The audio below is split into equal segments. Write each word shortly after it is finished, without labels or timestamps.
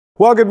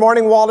Well, good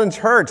morning, Walden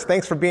Church.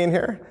 Thanks for being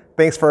here.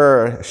 Thanks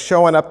for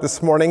showing up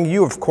this morning.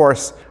 You, of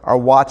course, are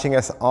watching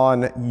us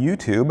on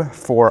YouTube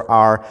for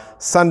our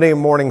Sunday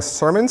morning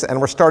sermons,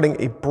 and we're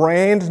starting a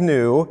brand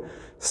new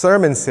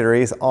sermon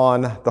series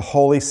on the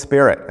Holy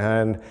Spirit.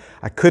 And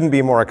I couldn't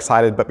be more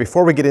excited, but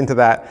before we get into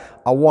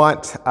that, I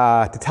want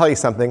to tell you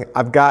something.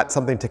 I've got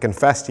something to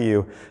confess to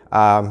you.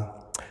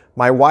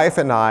 My wife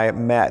and I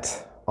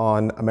met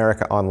on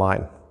America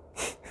Online.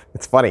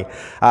 It's funny.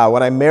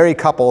 When I marry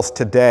couples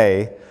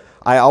today,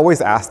 I always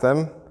ask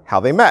them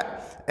how they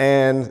met.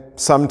 And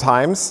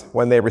sometimes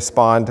when they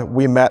respond,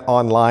 "We met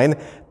online,"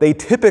 they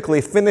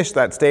typically finish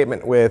that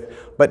statement with,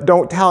 "But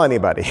don't tell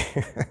anybody."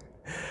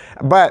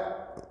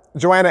 But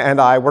Joanna and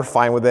I were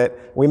fine with it.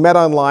 We met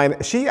online.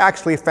 She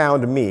actually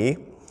found me,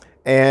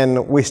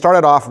 and we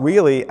started off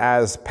really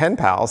as pen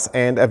pals,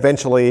 and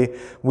eventually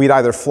we'd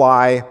either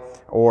fly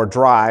or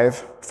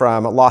drive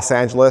from Los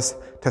Angeles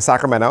to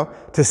Sacramento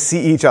to see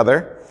each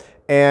other.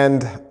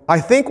 And I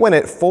think when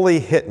it fully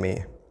hit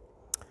me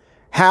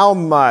how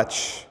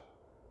much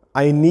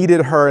I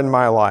needed her in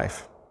my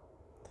life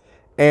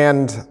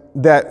and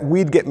that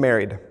we'd get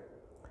married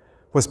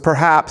was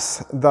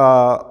perhaps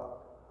the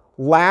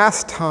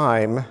last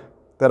time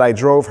that I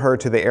drove her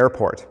to the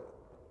airport.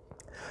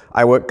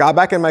 I got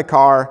back in my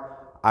car,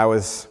 I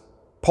was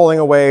pulling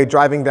away,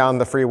 driving down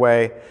the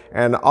freeway,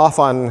 and off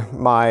on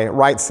my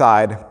right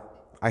side,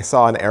 I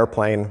saw an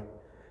airplane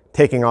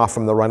taking off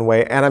from the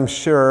runway, and I'm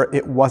sure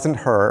it wasn't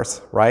hers,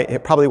 right?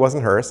 It probably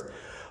wasn't hers,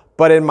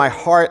 but in my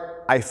heart,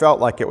 I felt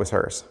like it was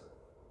hers.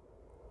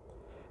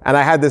 And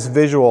I had this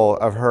visual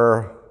of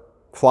her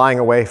flying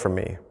away from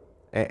me.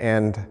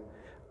 And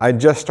I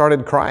just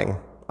started crying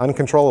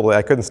uncontrollably.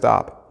 I couldn't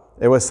stop.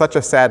 It was such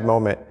a sad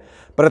moment.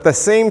 But at the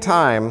same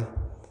time,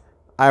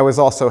 I was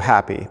also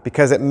happy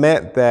because it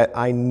meant that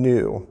I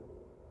knew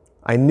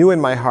in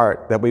my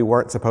heart that we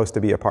weren't supposed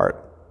to be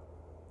apart.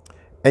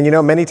 And you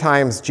know, many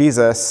times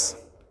Jesus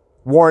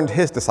warned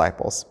his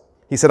disciples.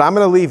 He said, "I'm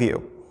going to leave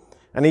you."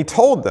 And he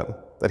told them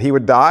that he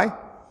would die,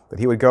 that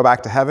he would go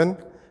back to heaven,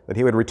 that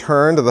he would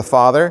return to the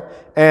Father.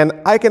 And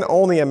I can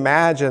only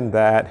imagine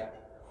that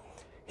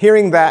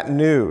hearing that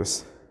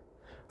news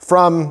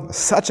from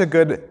such a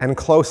good and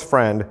close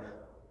friend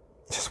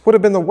just would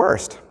have been the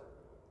worst.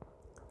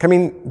 I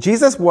mean,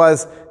 Jesus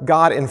was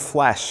God in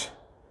flesh.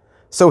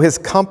 So his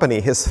company,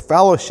 his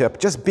fellowship,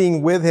 just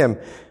being with him,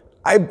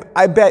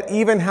 I bet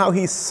even how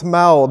he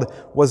smelled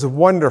was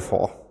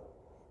wonderful.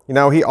 You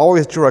know, he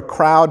always drew a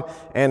crowd,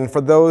 and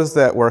for those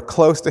that were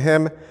close to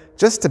him,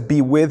 just to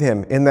be with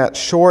him in that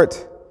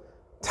short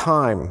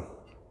time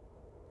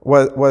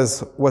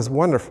was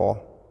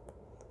wonderful.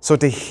 So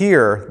to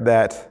hear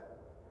that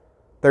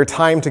their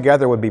time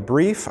together would be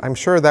brief, I'm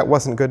sure that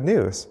wasn't good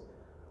news.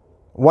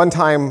 One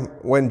time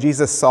when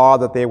Jesus saw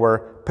that they were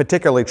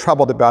particularly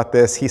troubled about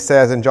this, he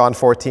says in John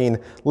 14,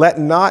 "Let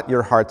not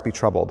your hearts be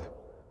troubled.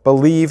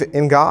 Believe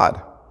in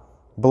God.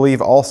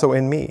 Believe also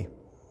in me.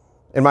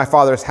 In my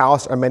Father's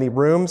house are many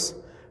rooms,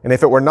 and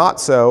if it were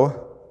not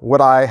so,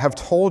 would I have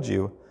told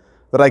you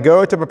that I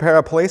go to prepare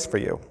a place for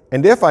you?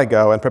 And if I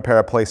go and prepare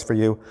a place for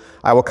you,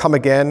 I will come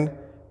again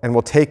and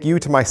will take you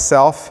to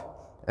myself,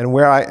 and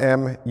where I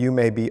am, you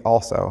may be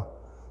also.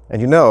 And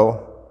you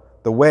know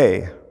the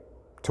way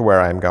to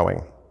where I am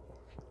going."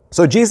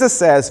 So Jesus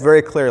says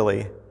very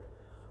clearly,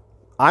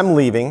 I'm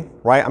leaving,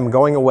 right? I'm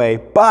going away,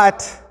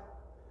 but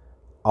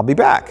I'll be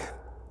back.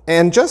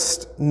 And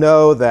just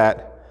know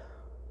that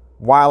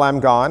while I'm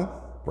gone,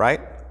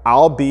 right,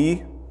 I'll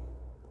be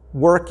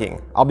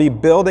working. I'll be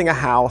building a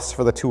house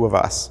for the two of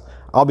us.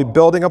 I'll be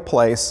building a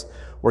place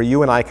where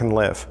you and I can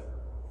live.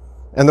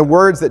 And the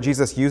words that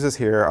Jesus uses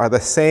here are the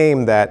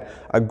same that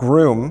a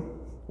groom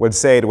would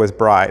say to his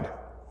bride.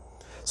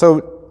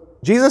 So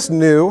Jesus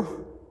knew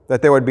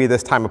that there would be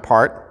this time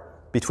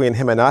apart between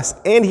him and us,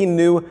 and he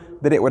knew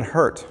that it would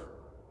hurt.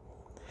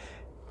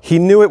 He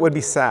knew it would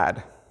be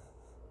sad.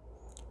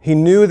 He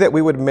knew that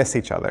we would miss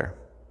each other.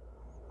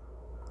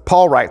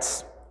 Paul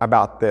writes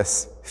about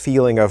this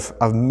feeling of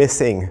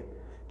missing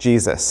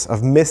Jesus,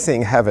 of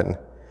missing heaven.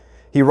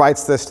 He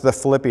writes this to the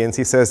Philippians.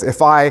 He says,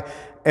 "If I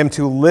am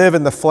to live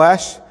in the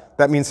flesh,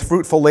 that means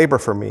fruitful labor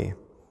for me.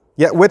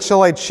 Yet which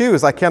shall I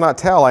choose? I cannot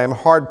tell. I am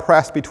hard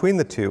pressed between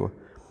the two.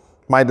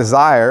 My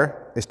desire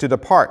is to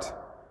depart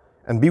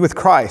and be with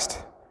Christ,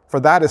 for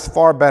that is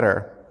far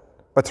better.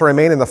 But to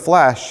remain in the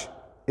flesh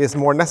is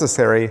more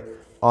necessary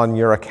on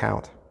your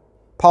account."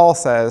 Paul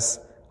says,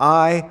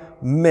 I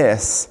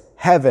miss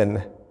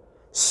heaven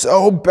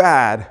so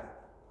bad.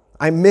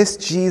 I miss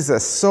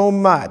Jesus so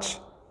much.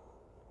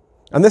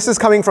 And this is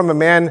coming from a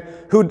man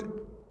who'd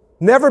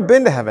never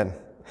been to heaven,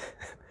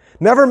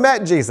 never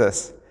met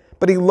Jesus,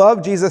 but he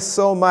loved Jesus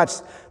so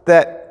much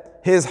that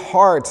his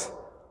heart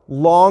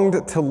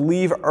longed to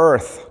leave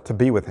earth to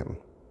be with him.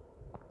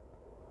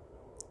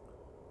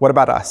 What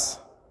about us?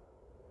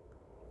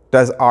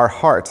 Does our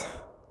heart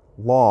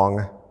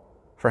long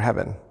for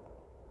heaven?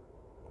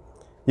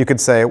 You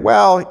could say,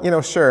 well,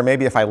 sure,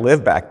 maybe if I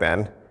lived back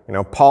then,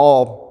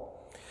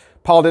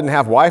 Paul didn't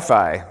have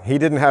Wi-Fi. He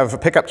didn't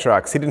have pickup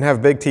trucks. He didn't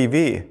have big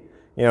TV.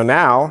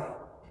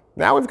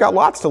 Now we've got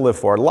lots to live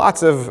for,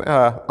 lots of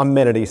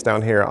amenities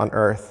down here on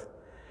earth.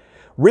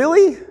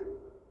 Really?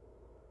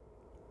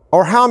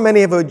 Or how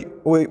many of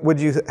would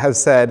you have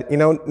said,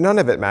 none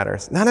of it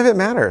matters. None of it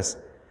matters.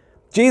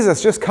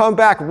 Jesus, just come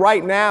back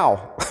right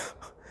now.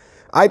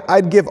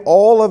 I'd give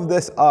all of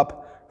this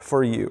up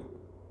for you.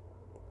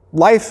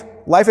 Life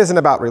isn't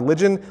about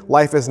religion.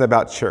 Life isn't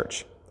about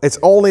church. It's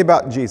only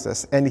about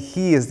Jesus, and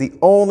he is the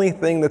only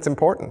thing that's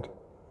important.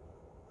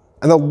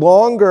 And the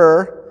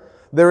longer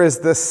there is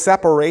this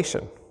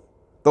separation,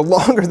 the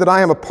longer that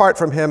I am apart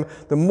from him,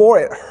 the more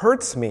it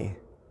hurts me.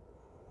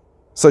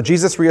 So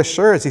Jesus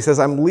reassures, he says,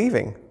 I'm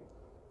leaving,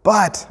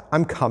 but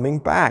I'm coming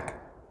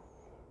back.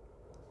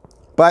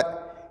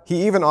 But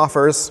he even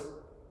offers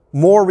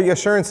more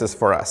reassurances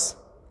for us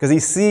because he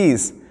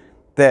sees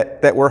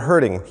that we're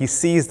hurting. He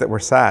sees that we're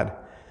sad.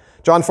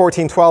 John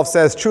 14:12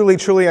 says, truly,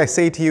 truly, I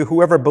say to you,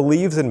 whoever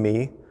believes in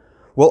me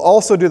will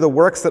also do the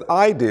works that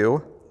I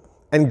do,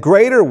 and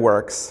greater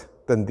works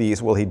than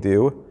these will he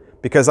do,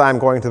 because I am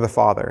going to the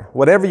Father.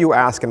 Whatever you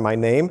ask in my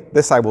name,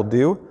 this I will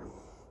do,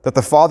 that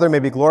the Father may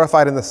be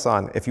glorified in the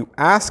Son. If you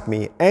ask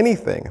me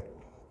anything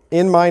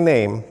in my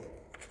name,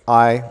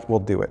 I will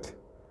do it.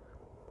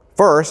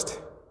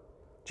 First,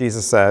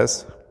 Jesus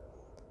says,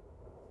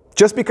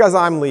 just because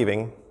I'm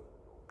leaving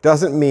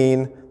doesn't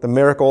mean the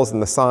miracles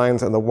and the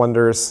signs and the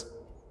wonders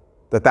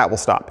that will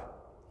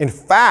stop. In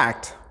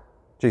fact,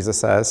 Jesus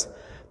says,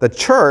 the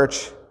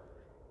church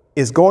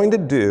is going to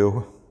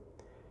do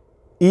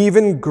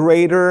even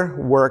greater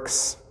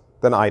works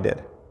than I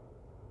did.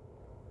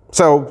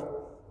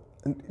 So,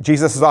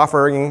 Jesus is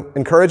offering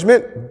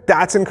encouragement.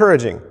 That's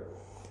encouraging.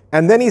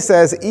 And then he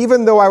says,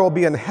 even though I will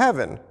be in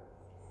heaven,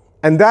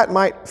 and that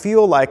might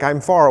feel like I'm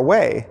far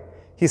away,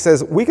 he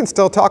says, we can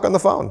still talk on the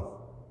phone.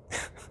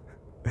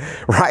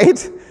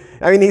 Right?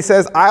 He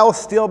says, I'll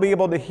still be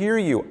able to hear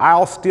you.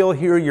 I'll still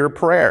hear your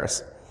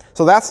prayers.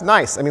 So that's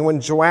nice.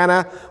 When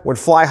Joanna would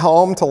fly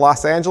home to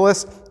Los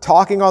Angeles,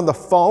 talking on the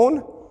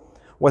phone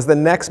was the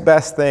next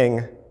best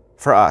thing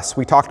for us.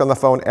 We talked on the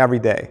phone every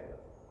day.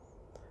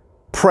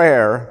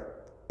 Prayer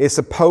is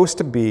supposed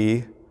to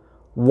be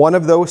one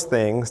of those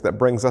things that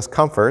brings us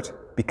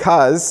comfort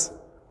because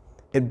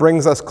it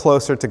brings us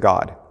closer to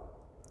God.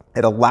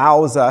 It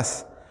allows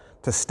us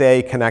to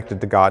stay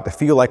connected to God, to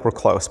feel like we're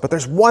close. But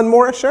there's one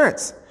more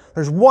assurance.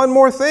 There's one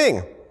more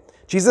thing.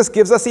 Jesus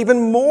gives us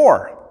even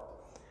more.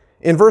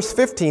 In verse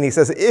 15, he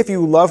says, if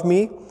you love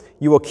me,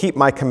 you will keep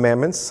my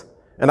commandments,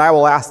 and I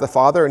will ask the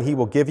Father, and he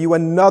will give you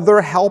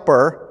another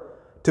helper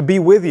to be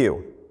with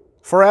you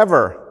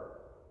forever,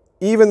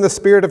 even the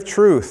Spirit of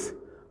truth,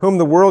 whom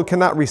the world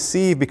cannot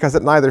receive because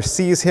it neither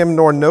sees him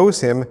nor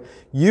knows him.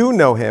 You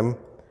know him,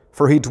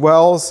 for he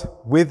dwells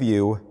with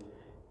you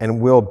and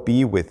will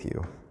be with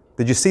you.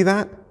 Did you see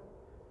that?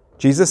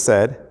 Jesus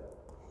said,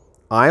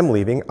 I'm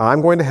leaving,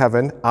 I'm going to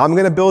heaven, I'm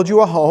going to build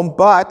you a home,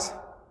 but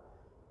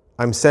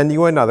I'm sending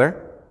you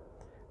another,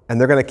 and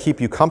they're going to keep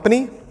you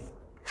company,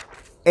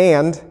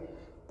 and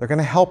they're going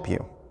to help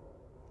you.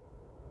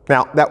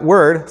 Now, that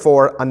word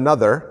for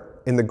another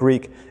in the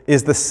Greek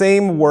is the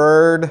same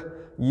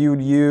word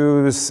you'd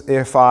use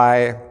if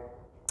I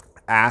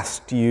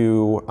asked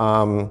you,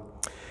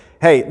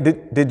 hey,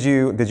 did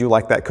you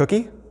like that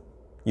cookie?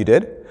 You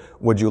did?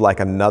 Would you like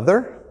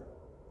another?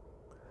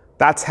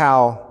 That's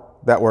how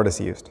that word is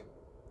used.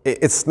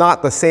 It's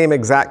not the same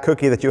exact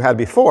cookie that you had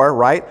before,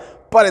 right?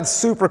 But it's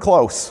super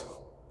close.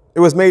 It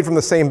was made from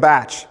the same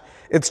batch.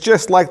 It's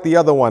just like the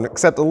other one,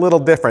 except a little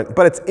different,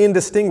 but it's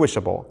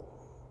indistinguishable.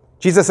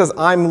 Jesus says,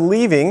 I'm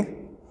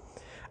leaving,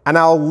 and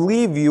I'll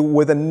leave you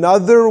with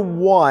another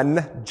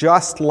one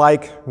just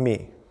like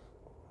me.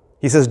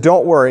 He says,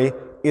 don't worry,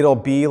 it'll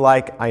be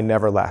like I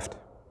never left.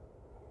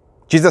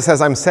 Jesus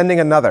says, I'm sending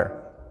another.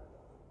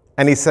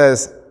 And he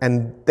says,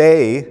 and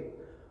they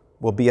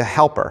will be a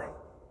helper.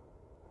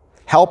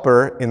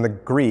 Helper in the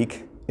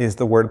Greek is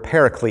the word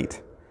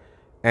paraclete,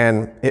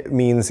 and it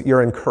means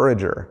your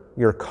encourager,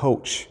 your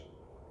coach.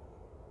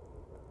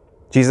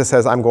 Jesus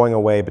says, I'm going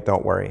away, but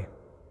don't worry.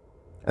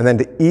 And then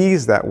to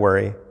ease that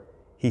worry,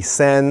 he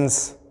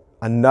sends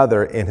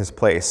another in his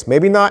place.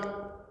 Maybe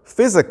not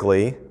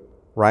physically,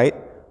 right?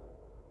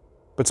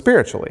 But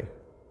spiritually.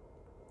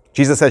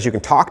 Jesus says, you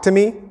can talk to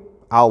me,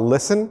 I'll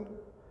listen,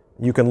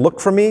 you can look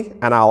for me,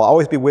 and I'll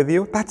always be with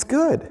you. That's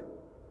good,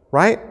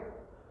 right?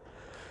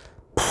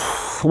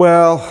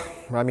 Well,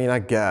 I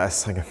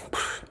guess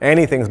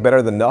anything's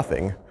better than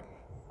nothing.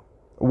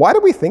 Why do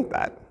we think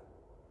that?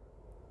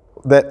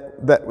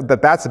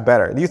 That's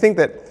better? Do you think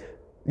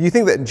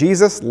that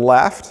Jesus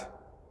left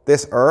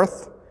this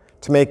earth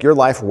to make your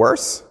life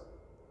worse?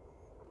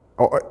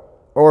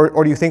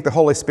 Or do you think the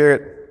Holy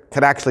Spirit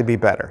could actually be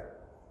better?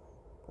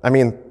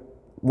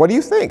 What do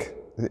you think?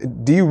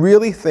 Do you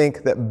really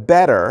think that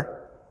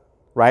better,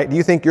 right? Do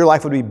you think your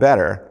life would be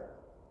better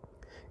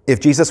if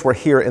Jesus were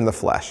here in the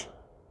flesh?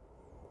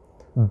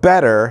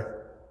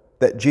 Better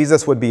that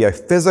Jesus would be a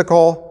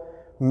physical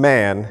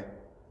man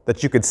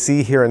that you could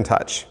see, hear, and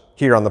touch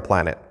here on the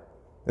planet.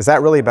 Is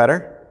that really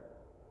better?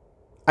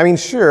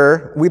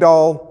 Sure, we'd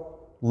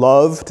all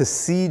love to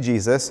see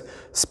Jesus,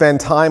 spend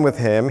time with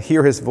him,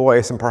 hear his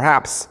voice, and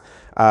perhaps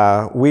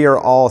we are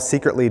all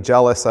secretly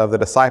jealous of the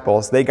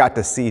disciples. They got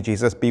to see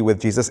Jesus, be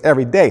with Jesus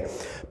every day.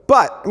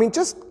 But, I mean,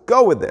 just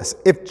go with this.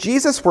 If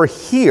Jesus were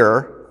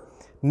here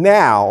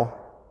now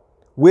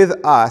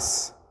with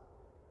us,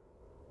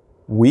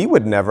 we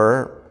would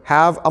never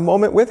have a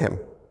moment with him.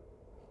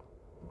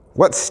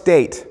 What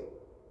state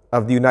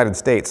of the United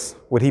States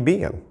would he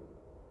be in?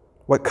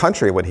 What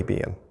country would he be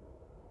in?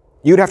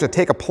 You'd have to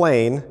take a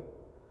plane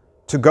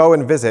to go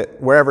and visit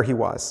wherever he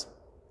was.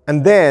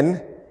 And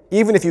then,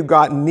 even if you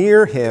got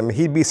near him,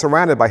 he'd be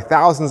surrounded by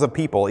thousands of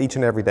people each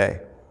and every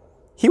day.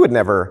 He would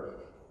never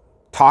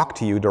talk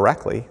to you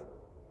directly.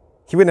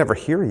 He would never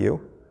hear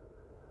you.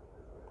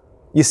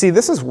 You see,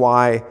 this is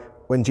why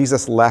when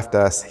Jesus left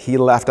us, he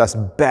left us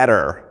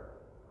better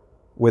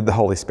with the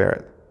Holy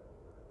Spirit.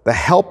 The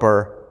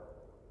Helper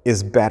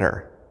is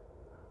better.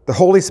 The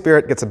Holy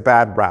Spirit gets a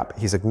bad rap.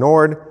 He's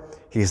ignored,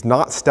 he's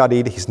not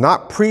studied, he's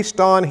not preached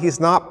on, he's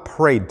not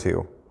prayed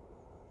to.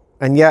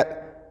 And yet,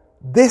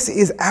 this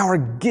is our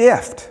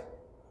gift.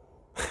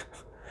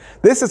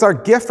 This is our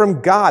gift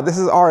from God. This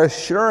is our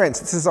assurance.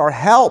 This is our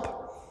help.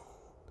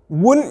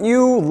 Wouldn't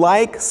you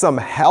like some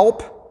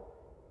help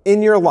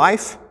in your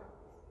life?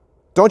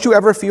 Don't you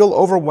ever feel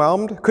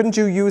overwhelmed? Couldn't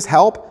you use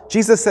help?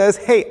 Jesus says,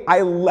 hey,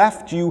 I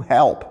left you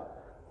help.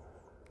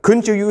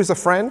 Couldn't you use a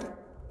friend?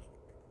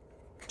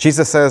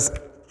 Jesus says,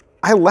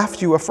 I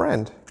left you a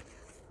friend.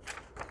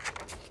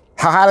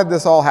 How did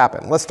this all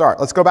happen? Let's start.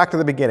 Let's go back to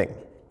the beginning.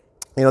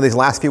 You know, these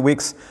last few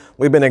weeks,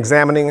 we've been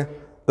examining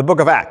the book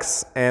of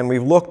Acts, and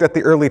we've looked at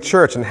the early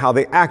church and how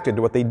they acted,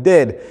 what they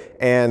did.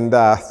 And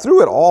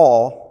through it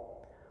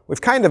all,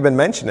 we've kind of been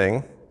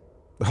mentioning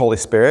the Holy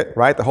Spirit,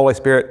 right? The Holy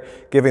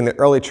Spirit giving the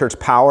early church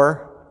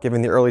power,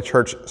 giving the early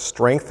church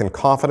strength and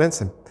confidence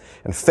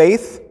and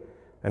faith.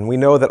 And we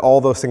know that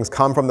all those things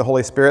come from the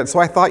Holy Spirit. So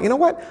I thought, you know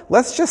what?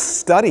 Let's just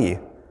study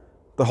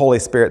the Holy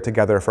Spirit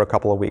together for a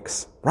couple of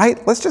weeks,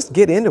 right? Let's just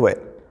get into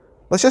it.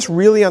 Let's just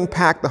really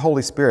unpack the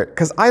Holy Spirit,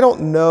 because I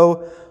don't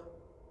know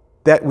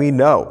that we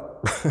know.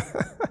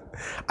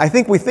 I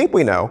think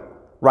we know,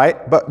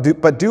 right?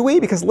 But do we?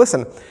 Because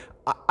listen,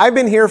 I've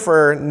been here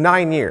for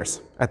 9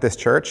 years at this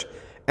church,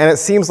 and it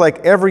seems like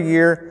every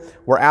year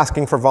we're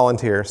asking for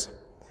volunteers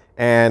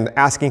and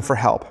asking for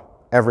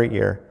help every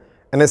year.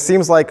 And it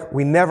seems like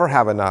we never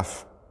have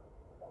enough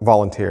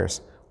volunteers,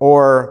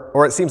 or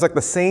it seems like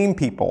the same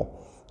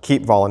people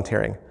keep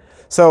volunteering.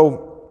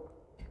 So,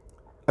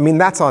 I mean,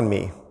 that's on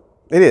me.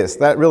 It is.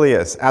 That really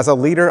is. As a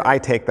leader, I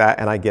take that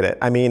and I get it.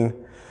 I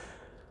mean,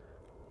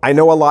 I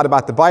know a lot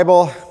about the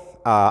Bible.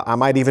 I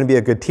might even be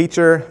a good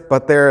teacher,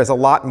 but there is a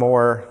lot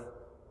more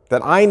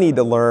that I need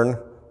to learn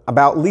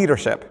about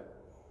leadership.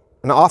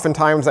 And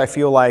oftentimes I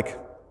feel like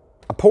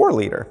a poor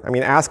leader. I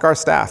mean, ask our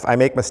staff. I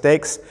make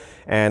mistakes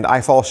and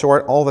I fall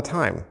short all the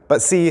time.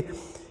 But see,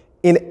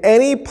 in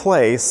any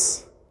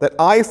place that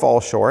I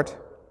fall short,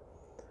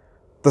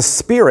 the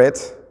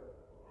Spirit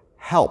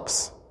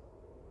helps.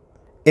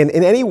 In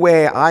any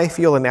way I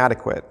feel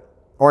inadequate,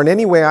 or in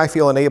any way I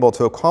feel unable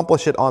to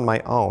accomplish it on my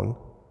own,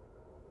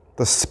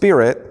 the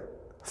Spirit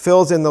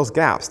fills in those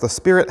gaps. The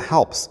Spirit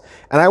helps.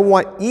 And I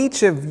want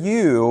each of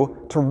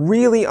you to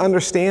really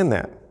understand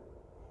that.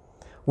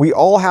 We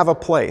all have a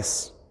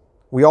place.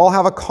 We all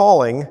have a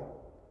calling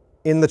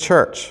in the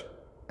church.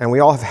 And we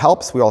all have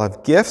helps, we all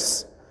have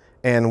gifts,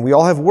 and we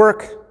all have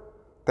work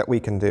that we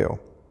can do.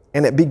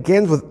 And it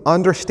begins with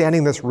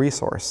understanding this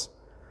resource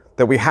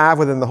that we have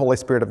within the Holy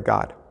Spirit of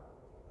God.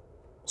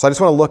 So I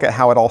just want to look at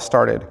how it all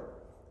started.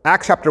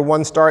 Acts chapter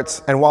 1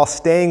 starts, and while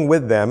staying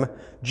with them,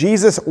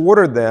 Jesus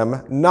ordered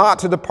them not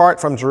to depart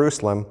from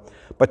Jerusalem,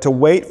 but to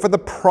wait for the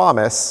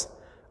promise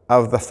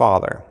of the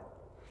Father.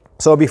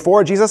 So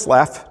before Jesus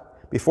left,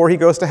 before he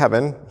goes to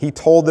heaven, he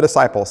told the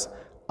disciples,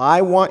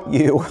 I want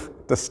you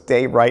to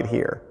stay right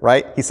here,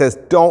 right? He says,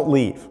 don't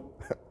leave.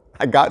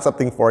 I got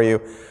something for you.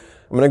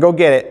 I'm going to go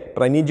get it,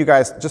 but I need you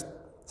guys just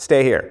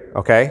stay here,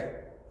 okay?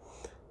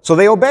 So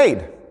they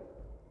obeyed.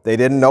 They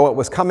didn't know it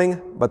was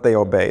coming, but they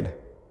obeyed.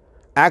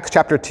 Acts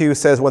chapter 2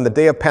 says, when the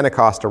day of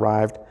Pentecost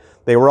arrived,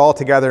 they were all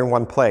together in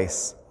one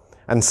place.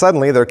 And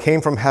suddenly there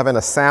came from heaven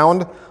a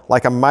sound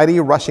like a mighty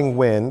rushing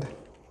wind,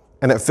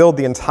 and it filled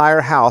the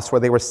entire house where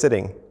they were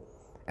sitting.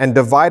 And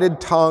divided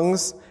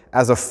tongues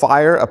as of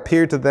fire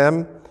appeared to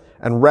them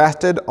and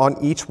rested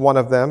on each one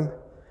of them.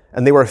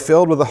 And they were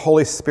filled with the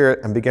Holy Spirit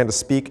and began to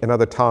speak in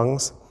other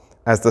tongues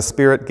as the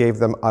Spirit gave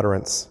them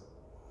utterance.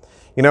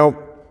 You know,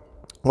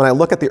 when I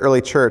look at the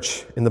early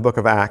church in the book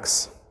of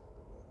Acts,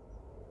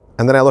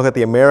 and then I look at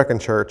the American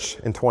church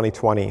in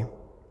 2020,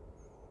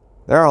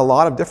 there are a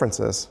lot of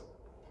differences.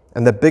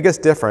 And the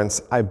biggest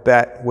difference, I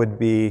bet, would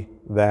be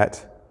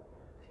that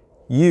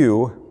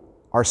you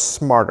are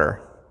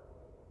smarter.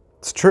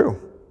 It's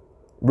true.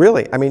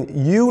 Really. I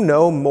mean, you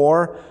know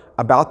more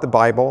about the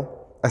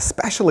Bible,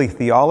 especially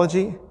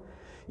theology.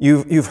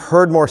 You've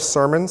heard more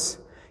sermons.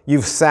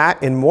 You've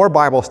sat in more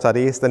Bible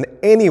studies than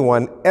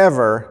anyone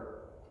ever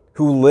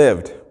who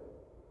lived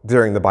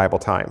during the Bible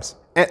times.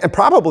 And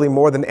probably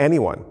more than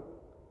anyone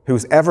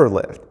who's ever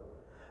lived.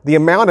 The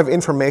amount of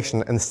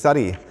information and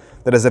study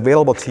that is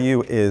available to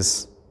you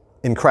is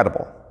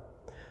incredible.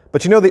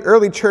 But you know, the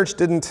early church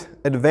didn't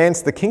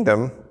advance the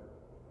kingdom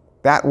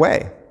that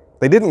way.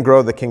 They didn't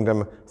grow the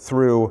kingdom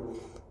through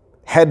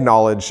head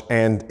knowledge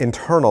and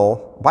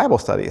internal Bible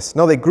studies.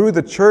 No, they grew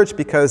the church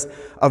because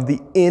of the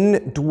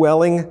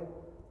indwelling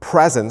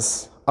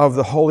presence of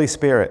the Holy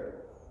Spirit.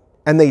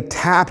 And they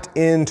tapped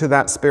into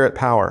that Spirit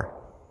power.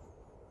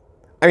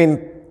 I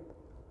mean,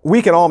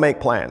 we can all make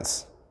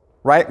plans,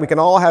 right? We can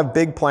all have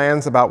big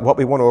plans about what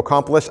we want to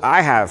accomplish.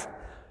 I have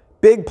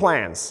big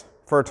plans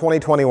for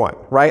 2021,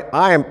 right?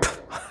 I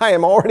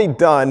am already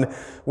done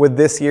with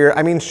this year.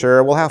 I mean,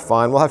 sure, we'll have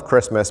fun, we'll have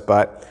Christmas,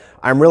 but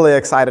I'm really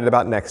excited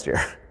about next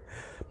year.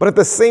 But at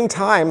the same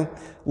time,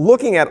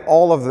 looking at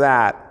all of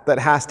that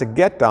has to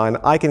get done,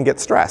 I can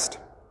get stressed.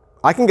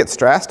 I can get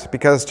stressed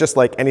because just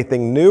like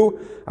anything new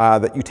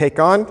that you take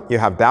on, you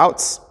have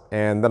doubts.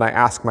 And then I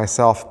ask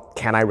myself,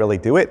 can I really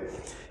do it?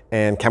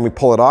 And can we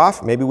pull it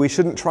off? Maybe we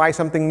shouldn't try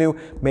something new.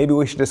 Maybe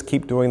we should just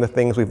keep doing the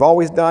things we've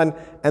always done.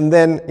 And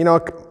then, you know,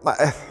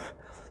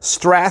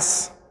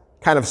 stress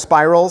kind of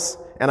spirals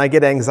and I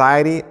get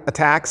anxiety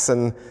attacks.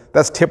 And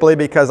that's typically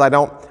because I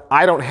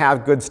don't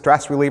have good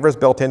stress relievers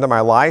built into my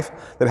life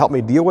that help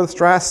me deal with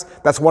stress.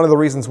 That's one of the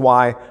reasons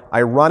why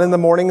I run in the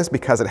mornings,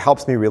 because it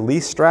helps me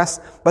release stress.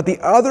 But the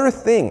other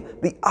thing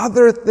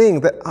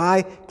that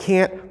I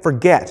can't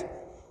forget,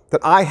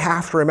 that I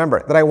have to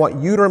remember, that I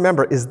want you to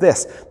remember is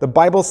this. The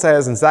Bible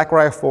says in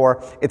Zechariah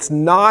 4, it's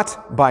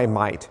not by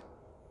might,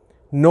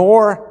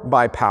 nor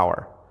by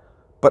power,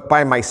 but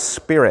by my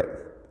Spirit,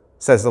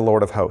 says the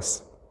Lord of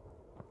hosts.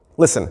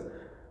 Listen,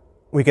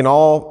 we can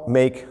all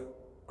make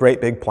great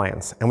big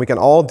plans, and we can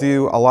all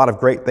do a lot of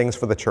great things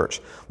for the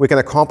church. We can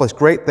accomplish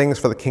great things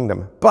for the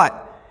kingdom,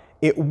 but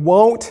it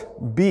won't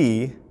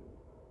be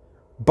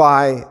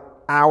by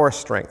our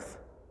strength.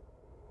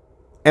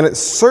 And it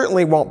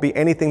certainly won't be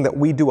anything that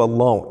we do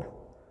alone.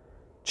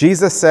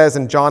 Jesus says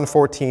in John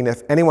 14,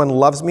 if anyone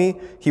loves me,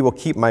 he will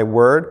keep my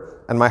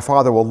word, and my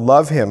Father will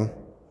love him,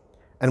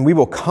 and we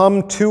will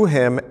come to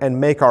him and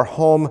make our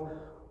home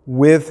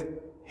with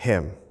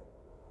him.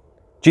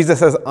 Jesus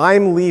says,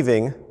 I'm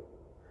leaving,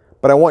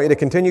 but I want you to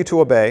continue to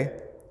obey.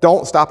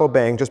 Don't stop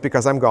obeying just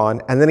because I'm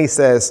gone. And then he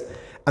says,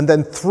 and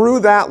then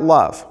through that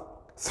love,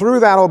 through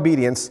that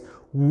obedience,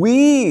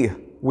 we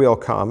will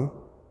come,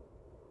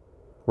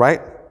 right?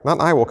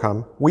 Not I will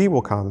come, we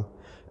will come,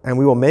 and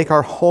we will make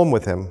our home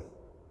with him.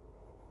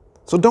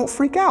 So don't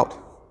freak out.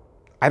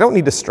 I don't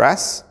need to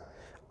stress.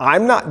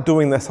 I'm not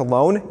doing this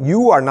alone.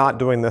 You are not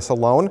doing this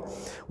alone.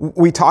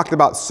 We talked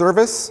about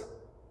service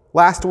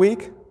last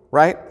week,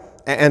 right?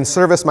 And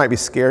service might be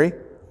scary.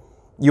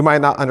 You might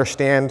not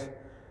understand,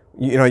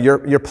 you know,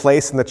 your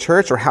place in the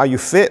church or how you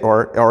fit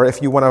or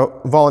if you want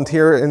to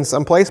volunteer in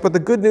some place. But the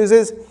good news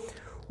is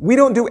we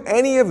don't do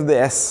any of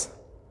this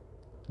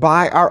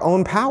by our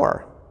own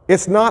power.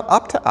 It's not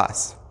up to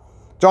us.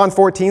 John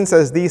 14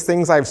 says, these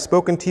things I've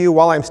spoken to you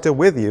while I'm still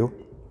with you.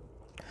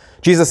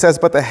 Jesus says,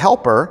 but the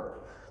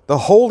Helper, the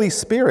Holy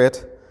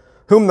Spirit,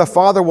 whom the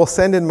Father will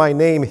send in my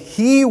name,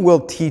 he will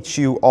teach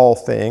you all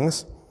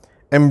things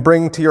and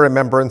bring to your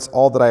remembrance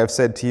all that I have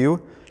said to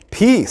you.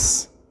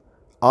 Peace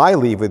I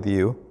leave with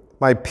you,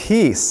 my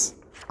peace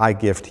I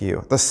give to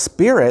you. The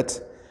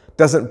Spirit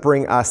doesn't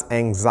bring us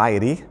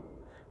anxiety.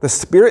 The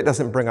Spirit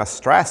doesn't bring us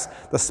stress.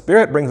 The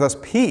Spirit brings us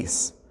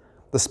peace.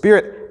 The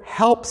Spirit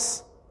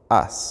helps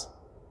us.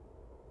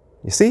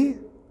 You see?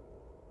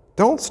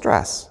 Don't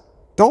stress.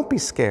 Don't be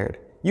scared.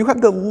 You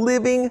have the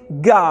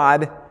living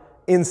God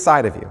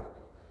inside of you.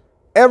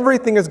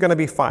 Everything is going to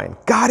be fine.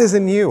 God is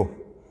in you.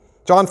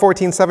 John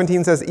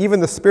 14:17 says, even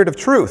the Spirit of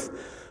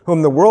truth,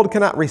 whom the world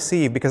cannot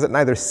receive because it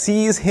neither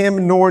sees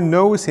him nor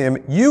knows him,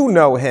 you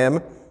know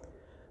him,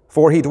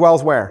 for he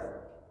dwells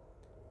where?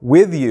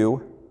 With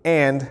you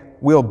and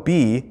will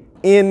be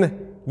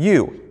in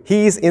you.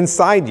 He's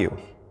inside you.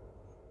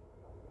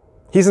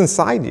 He's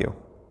inside you.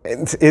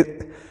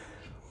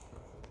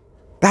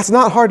 That's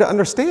not hard to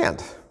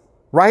understand,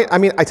 right? I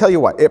mean, I tell you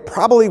what, it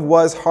probably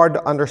was hard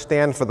to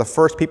understand for the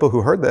first people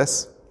who heard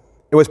this.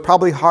 It was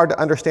probably hard to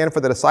understand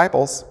for the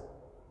disciples.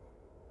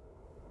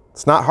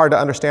 It's not hard to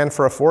understand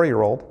for a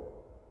 4-year-old.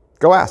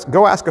 Go ask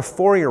a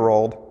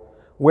 4-year-old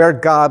where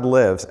God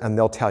lives, and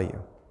they'll tell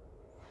you.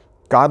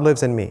 God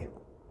lives in me,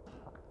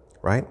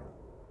 right?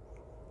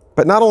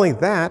 But not only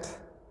that,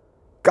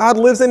 God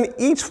lives in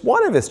each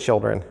one of his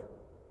children.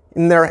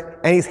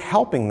 And he's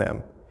helping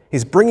them.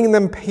 He's bringing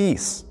them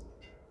peace.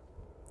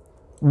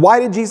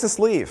 Why did Jesus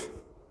leave?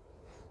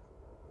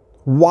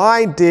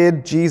 Why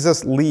did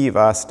Jesus leave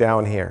us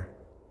down here?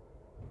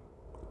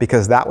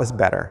 Because that was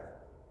better.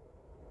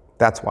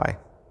 That's why.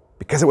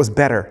 Because it was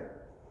better.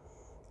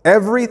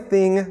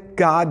 Everything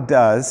God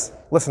does,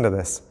 listen to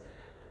this,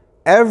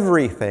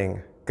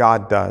 everything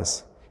God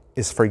does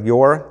is for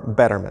your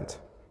betterment.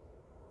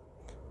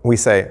 We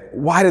say,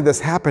 why did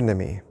this happen to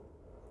me?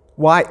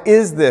 Why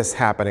is this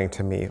happening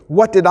to me?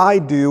 What did I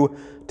do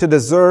to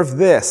deserve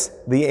this?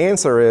 The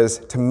answer is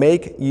to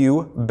make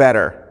you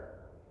better.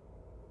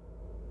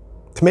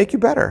 to make you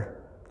better.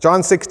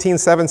 John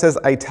 16:7 says,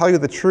 I tell you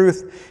the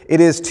truth,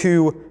 it is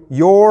to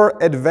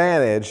your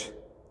advantage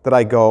that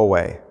I go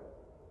away.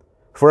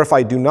 For if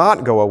I do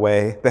not go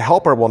away, the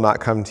Helper will not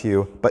come to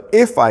you. But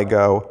if I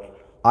go,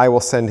 I will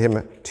send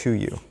him to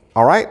you.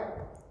 All right?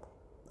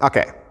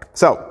 Okay,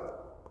 so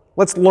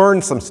let's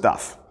learn some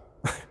stuff.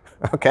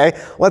 Okay,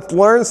 let's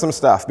learn some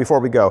stuff before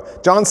we go.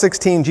 John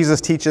 16,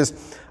 Jesus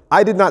teaches,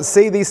 I did not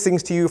say these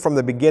things to you from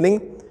the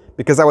beginning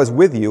because I was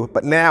with you,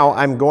 but now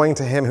I'm going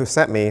to him who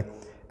sent me,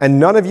 and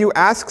none of you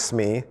asks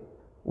me,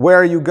 where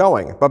are you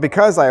going? But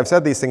because I have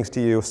said these things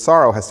to you,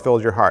 sorrow has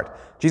filled your heart.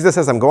 Jesus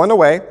says, I'm going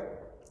away,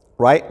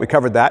 right? We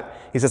covered that.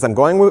 He says, I'm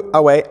going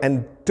away,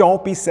 and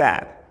don't be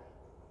sad.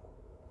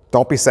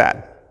 Don't be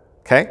sad,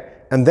 okay?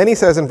 And then he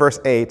says in verse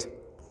 8,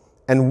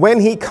 and when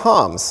he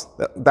comes,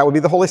 that would be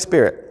the Holy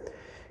Spirit,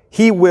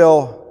 he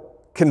will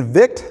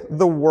convict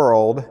the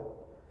world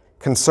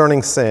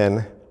concerning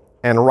sin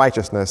and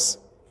righteousness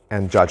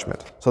and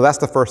judgment. So that's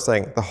the first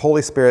thing the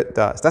Holy Spirit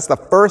does. That's the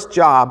first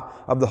job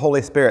of the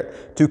Holy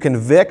Spirit, to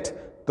convict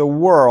the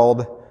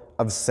world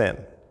of sin.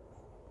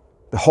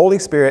 The Holy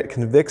Spirit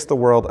convicts the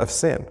world of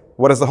sin.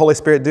 What does the Holy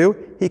Spirit do?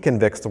 He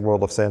convicts the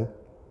world of sin.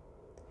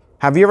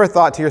 Have you ever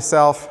thought to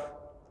yourself,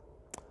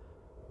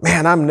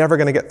 man, I'm never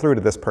going to get through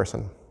to this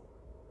person.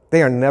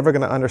 They are never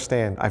going to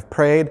understand. I've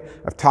prayed,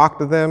 I've talked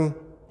to them.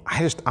 I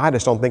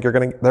just don't think they're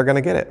going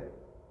to get it.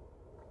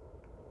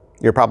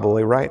 You're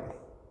probably right.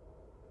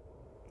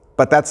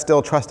 But that's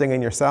still trusting in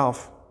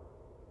yourself.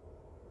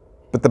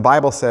 But the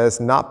Bible says,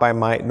 not by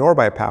might nor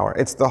by power.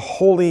 It's the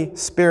Holy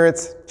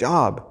Spirit's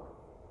job.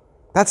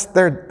 That's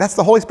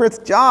the Holy Spirit's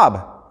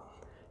job,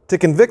 to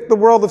convict the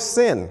world of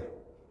sin.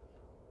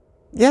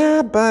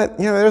 Yeah, but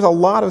there's a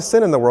lot of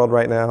sin in the world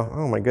right now.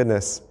 Oh my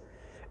goodness.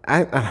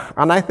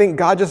 And I think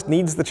God just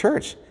needs the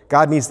church.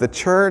 God needs the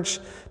church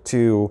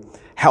to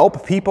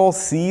help people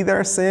see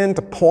their sin,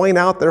 to point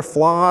out their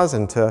flaws,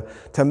 and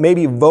to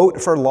maybe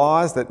vote for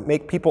laws that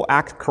make people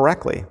act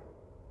correctly.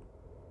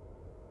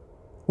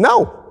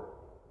 No.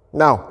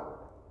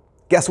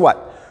 Guess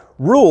what?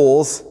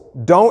 Rules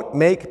don't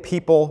make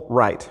people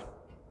right.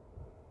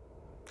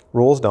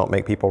 Rules don't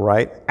make people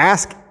right.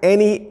 Ask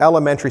any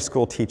elementary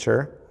school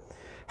teacher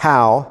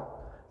how,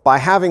 by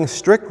having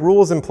strict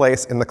rules in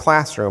place in the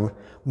classroom,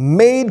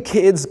 made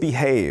kids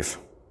behave.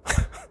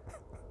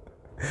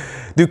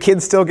 Do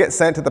kids still get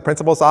sent to the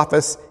principal's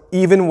office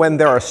even when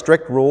there are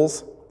strict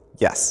rules?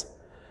 Yes.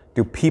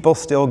 Do people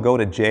still go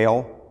to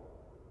jail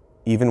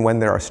even when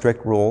there are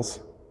strict rules?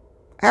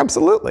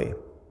 Absolutely.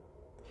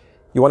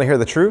 You want to hear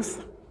the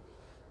truth?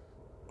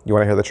 You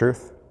want to hear the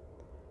truth?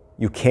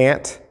 You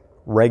can't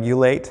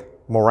regulate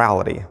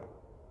morality.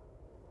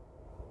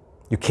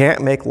 You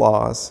can't make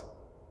laws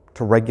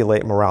to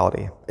regulate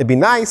morality. It'd be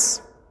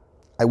nice.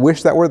 I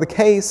wish that were the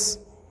case.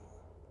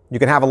 You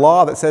can have a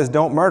law that says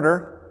don't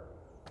murder.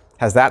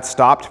 Has that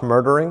stopped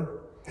murdering?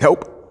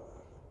 Nope.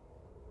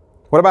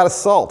 What about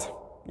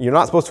assault? You're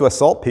not supposed to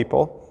assault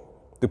people.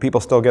 Do people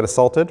still get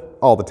assaulted?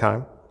 All the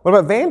time. What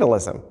about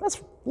vandalism?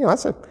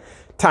 That's a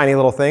tiny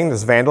little thing.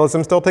 Does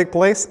vandalism still take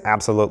place?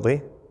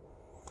 Absolutely.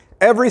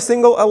 Every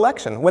single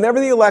election, whenever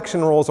the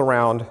election rolls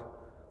around,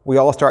 we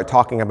all start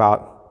talking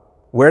about,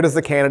 where does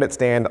the candidate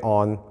stand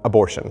on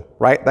abortion,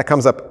 right? That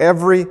comes up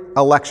every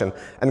election.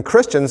 And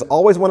Christians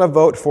always want to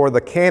vote for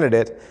the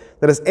candidate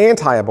that is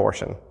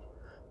anti-abortion.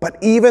 But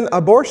even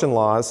abortion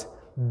laws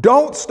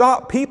don't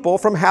stop people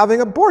from having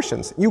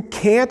abortions. You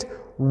can't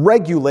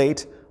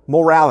regulate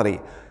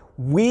morality.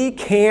 We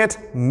can't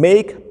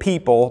make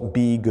people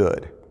be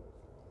good.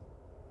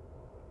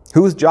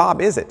 Whose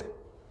job is it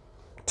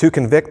to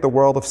convict the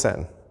world of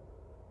sin?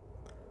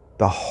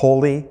 The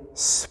Holy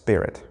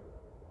Spirit.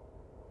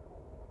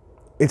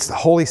 It's the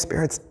Holy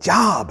Spirit's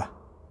job.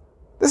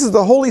 This is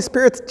the Holy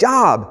Spirit's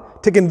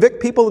job, to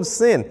convict people of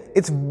sin.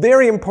 It's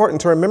very important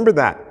to remember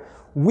that.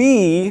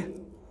 We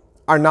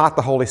are not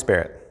the Holy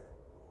Spirit.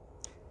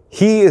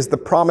 He is the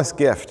promised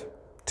gift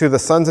to the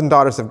sons and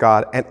daughters of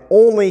God, and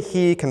only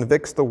He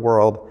convicts the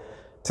world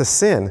to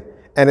sin.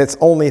 And it's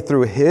only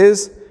through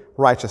His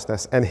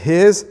righteousness and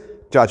His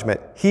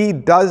judgment. He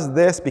does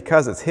this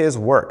because it's His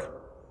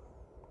work.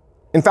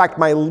 In fact,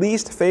 my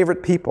least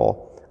favorite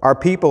people are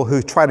people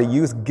who try to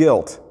use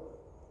guilt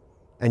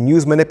and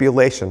use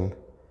manipulation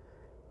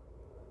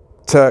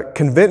to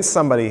convince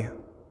somebody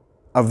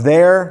of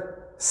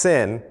their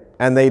sin,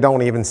 and they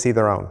don't even see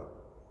their own.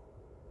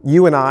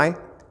 You and I,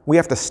 we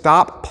have to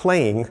stop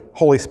playing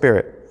Holy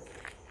Spirit,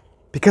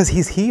 because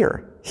He's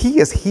here. He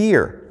is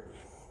here.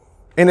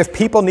 And if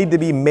people need to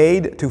be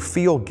made to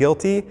feel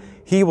guilty,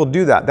 He will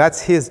do that.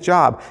 That's His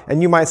job.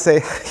 And you might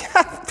say,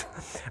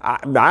 I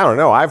don't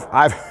know.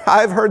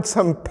 I've heard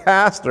some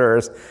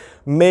pastors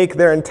make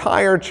their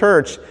entire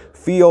church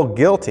feel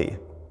guilty.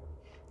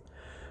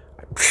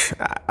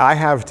 I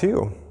have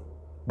too.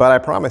 But I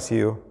promise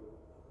you,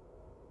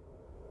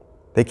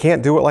 they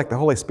can't do it like the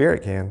Holy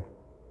Spirit can.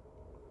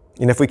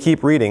 And if we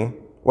keep reading,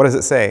 What does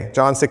it say?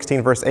 John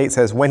 16 verse 8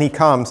 says, when he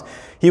comes,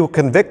 he will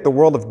convict the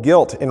world of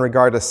guilt in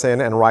regard to sin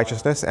and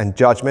righteousness and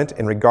judgment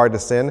in regard to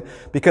sin,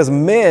 because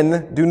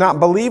men do not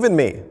believe in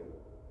me.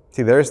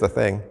 See, there's the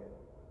thing.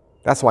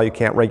 That's why you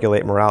can't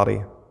regulate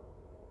morality.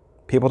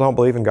 People don't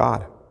believe in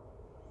God.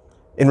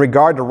 In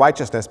regard to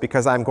righteousness,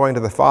 because I'm going to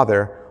the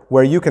Father,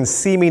 where you can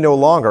see me no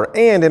longer.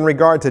 And in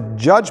regard to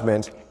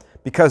judgment,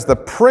 because the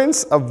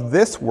prince of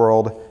this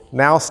world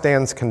now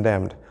stands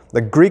condemned.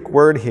 The Greek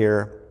word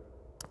here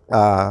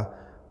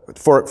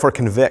for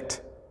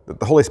convict,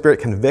 the Holy Spirit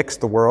convicts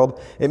the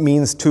world. It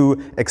means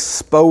to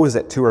expose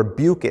it, to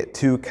rebuke it,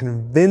 to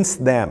convince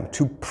them,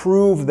 to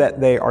prove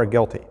that they are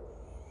guilty.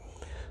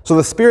 So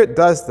the Spirit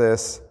does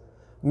this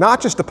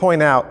not just to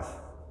point out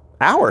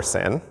our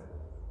sin,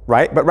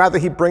 right? But rather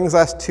he brings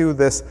us to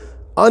this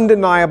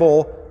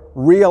undeniable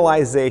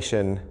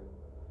realization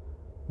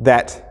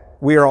that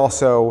we are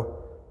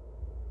also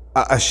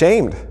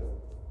ashamed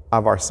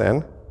of our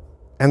sin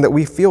and that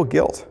we feel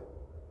guilt.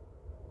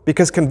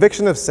 Because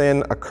conviction of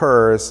sin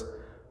occurs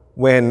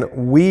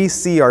when we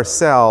see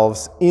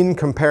ourselves in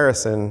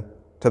comparison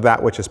to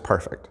that which is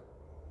perfect.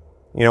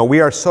 You know,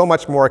 we are so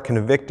much more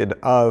convicted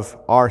of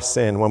our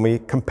sin when we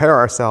compare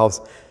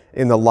ourselves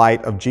in the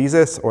light of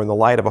Jesus or in the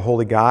light of a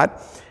holy God.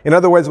 In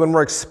other words, when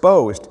we're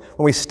exposed,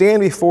 when we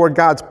stand before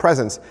God's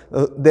presence,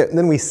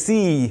 then we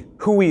see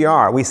who we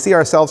are. We see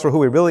ourselves for who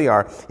we really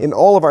are. In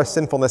all of our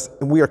sinfulness,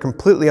 we are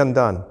completely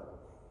undone.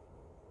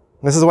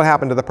 This is what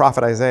happened to the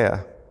prophet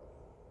Isaiah.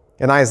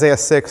 In Isaiah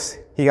 6,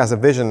 he has a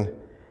vision.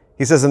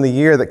 He says, in the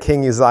year that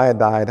King Uzziah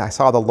died, I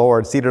saw the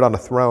Lord seated on a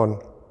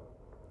throne,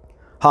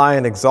 high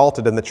and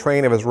exalted, and the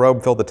train of his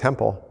robe filled the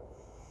temple.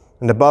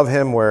 And above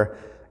him were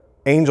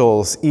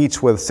angels,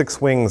 each with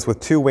 6 wings. With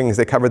 2 wings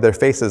they covered their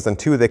faces, and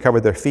 2 they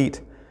covered their feet.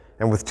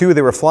 And with 2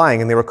 they were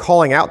flying, and they were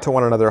calling out to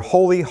one another,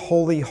 Holy,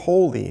 holy,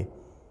 holy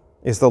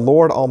is the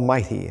Lord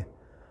Almighty.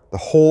 The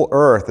whole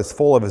earth is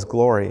full of his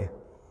glory.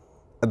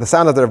 At the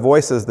sound of their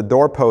voices, the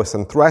doorposts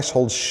and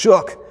thresholds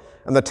shook,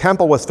 and the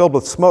temple was filled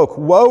with smoke.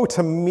 Woe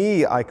to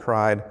me, I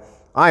cried.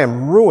 I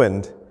am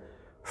ruined,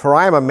 for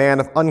I am a man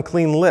of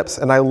unclean lips,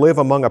 and I live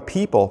among a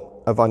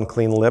people of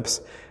unclean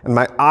lips, and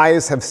my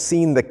eyes have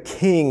seen the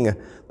King,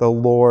 the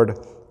Lord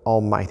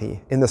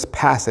Almighty. In this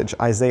passage,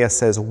 Isaiah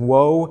says,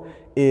 woe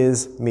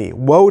is me.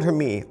 Woe to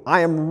me.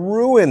 I am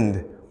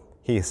ruined,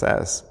 he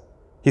says.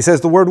 He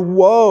says the word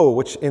woe,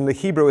 which in the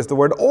Hebrew is the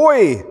word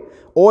oi.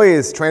 Oi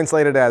is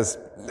translated as,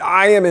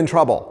 I am in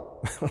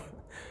trouble.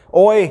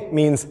 Oi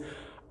means,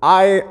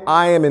 I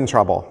am in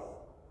trouble.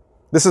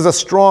 This is a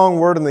strong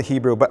word in the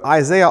Hebrew, but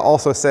Isaiah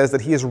also says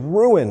that he is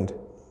ruined.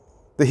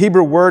 The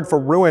Hebrew word for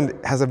ruined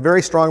has a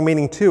very strong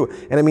meaning too,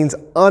 and it means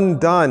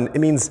undone. It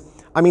means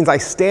I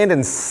stand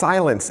in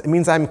silence. It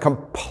means I'm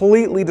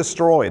completely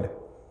destroyed.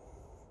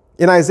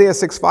 In Isaiah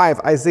 6:5,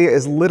 Isaiah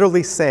is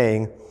literally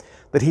saying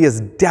that he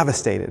is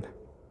devastated.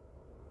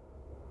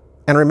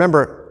 And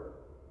remember,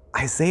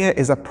 Isaiah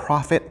is a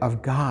prophet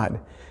of God.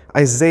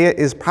 Isaiah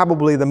is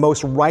probably the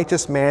most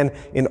righteous man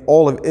in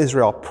all of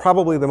Israel,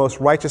 probably the most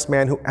righteous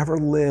man who ever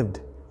lived.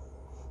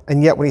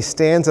 And yet when he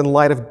stands in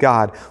light of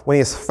God, when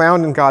he is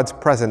found in God's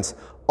presence,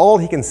 all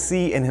he can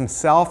see in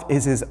himself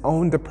is his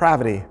own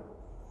depravity.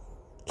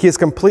 He is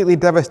completely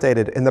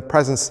devastated in the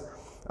presence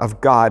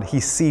of God. He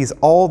sees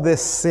all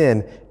this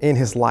sin in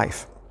his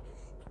life.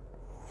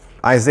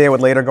 Isaiah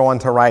would later go on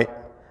to write,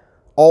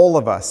 all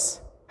of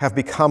us have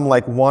become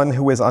like one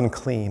who is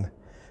unclean,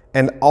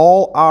 and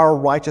all our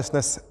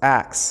righteousness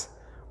acts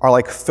are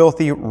like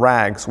filthy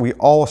rags. We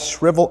all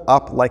shrivel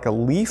up like a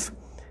leaf,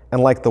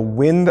 and like the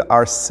wind,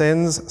 our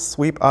sins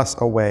sweep us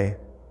away.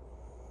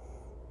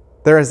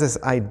 There is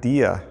this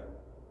idea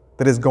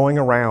that is going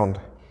around,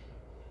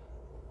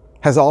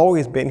 has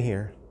always been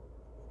here,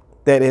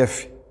 that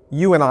if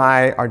you and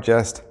I are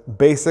just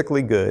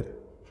basically good,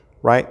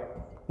 right,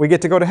 we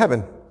get to go to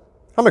heaven.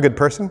 I'm a good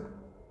person.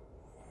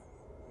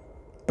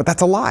 But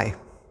that's a lie.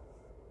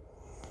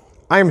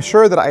 I am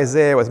sure that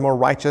Isaiah was more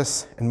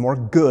righteous and more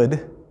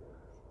good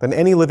than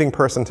any living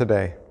person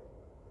today.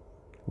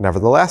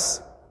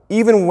 Nevertheless,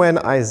 even when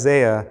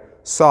Isaiah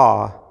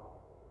saw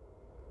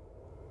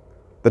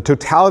the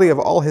totality of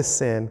all his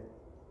sin,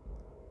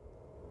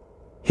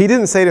 he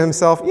didn't say to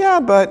himself, yeah,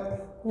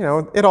 but, you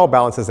know, it all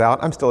balances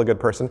out. I'm still a good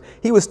person.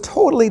 He was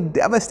totally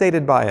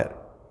devastated by it.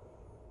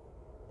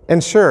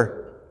 And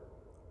sure,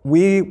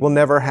 we will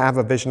never have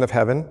a vision of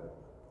heaven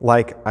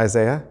like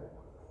Isaiah,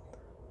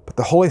 but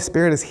the Holy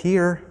Spirit is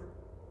here,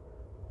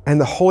 and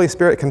the Holy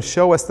Spirit can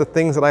show us the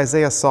things that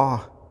Isaiah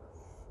saw,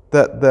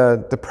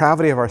 the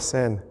depravity of our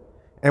sin.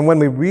 And when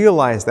we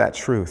realize that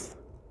truth,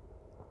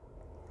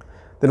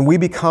 then we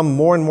become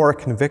more and more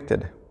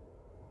convicted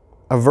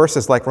of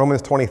verses like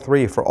Romans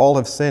 23, for all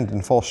have sinned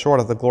and fall short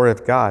of the glory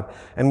of God.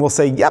 And we'll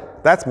say,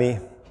 yep, that's me.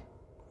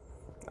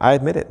 I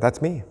admit it, that's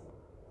me.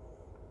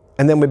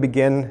 And then we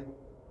begin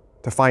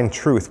to find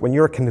truth. When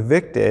you're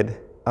convicted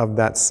of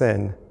that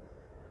sin,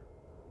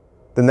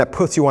 then that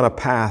puts you on a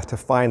path to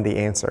find the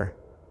answer,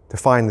 to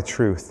find the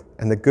truth.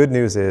 And the good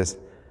news is,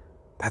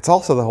 that's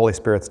also the Holy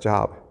Spirit's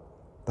job.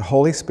 The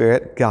Holy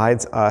Spirit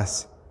guides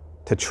us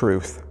to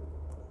truth.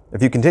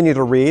 If you continue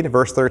to read,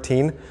 verse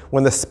 13,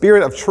 when the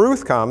Spirit of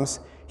truth comes,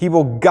 he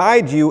will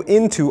guide you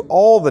into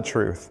all the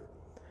truth.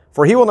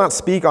 For he will not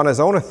speak on his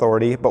own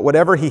authority, but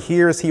whatever he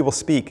hears he will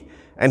speak,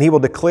 and he will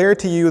declare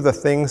to you the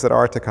things that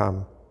are to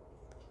come.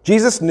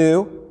 Jesus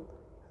knew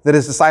that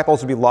his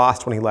disciples would be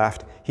lost when he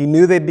left. He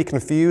knew they'd be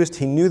confused.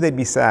 He knew they'd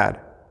be sad.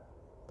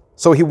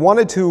 So he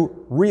wanted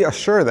to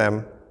reassure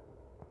them,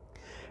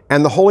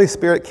 and the Holy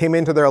Spirit came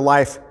into their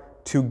life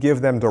to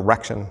give them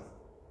direction.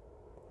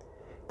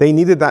 They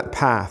needed that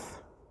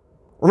path.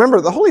 Remember,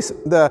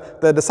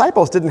 the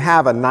disciples didn't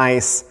have a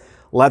nice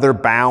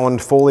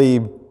leather-bound,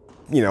 fully,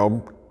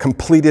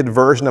 completed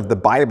version of the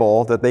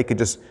Bible that they could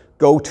just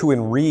go to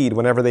and read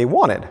whenever they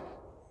wanted.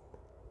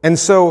 And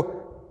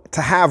so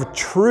to have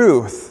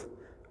truth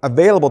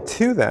available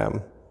to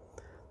them,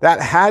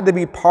 that had to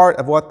be part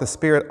of what the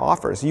Spirit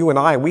offers. You and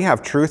I, we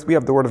have truth. We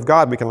have the Word of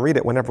God. We can read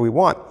it whenever we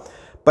want.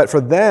 But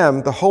for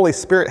them, the Holy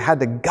Spirit had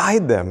to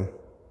guide them.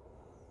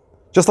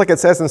 Just like it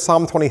says in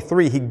Psalm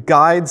 23, he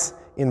guides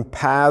in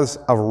paths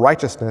of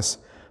righteousness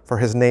for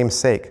his name's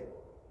sake.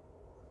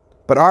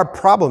 But our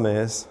problem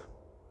is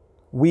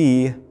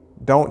we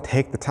don't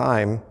take the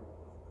time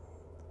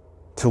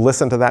to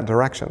listen to that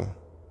direction.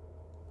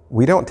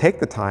 We don't take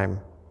the time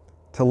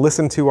to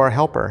listen to our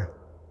helper.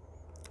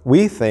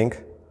 We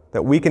think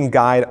that we can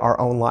guide our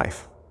own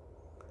life.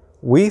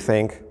 We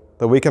think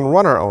that we can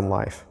run our own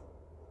life,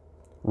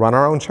 run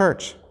our own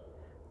church.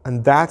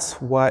 And that's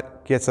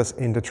what gets us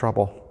into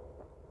trouble.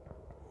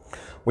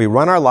 We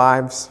run our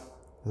lives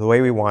the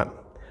way we want.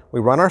 We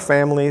run our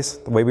families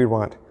the way we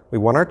want. We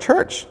run our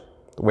church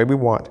the way we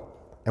want.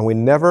 And we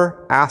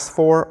never ask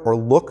for or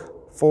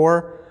look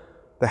for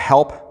the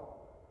help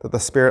that the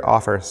Spirit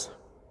offers.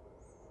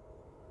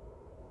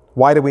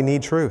 Why do we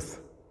need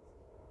truth?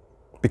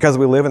 Because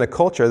we live in a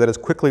culture that is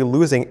quickly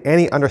losing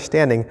any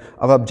understanding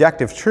of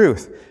objective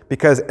truth,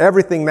 because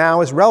everything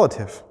now is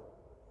relative.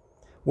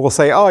 We'll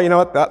say, oh, you know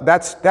what,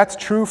 that's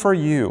true for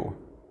you.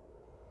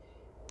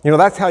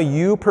 That's how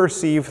you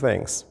perceive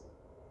things.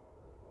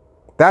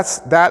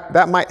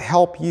 That might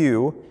help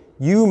you.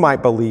 You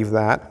might believe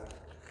that.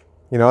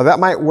 That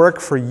might work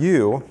for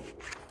you,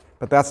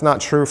 but that's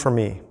not true for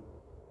me.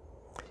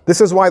 This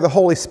is why the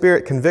Holy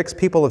Spirit convicts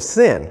people of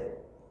sin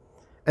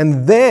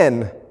and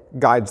then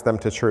guides them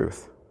to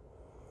truth.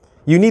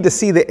 You need to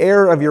see the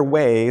error of your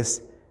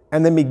ways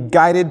and then be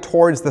guided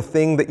towards the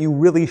thing that you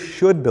really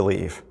should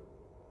believe.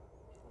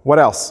 What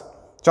else?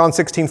 John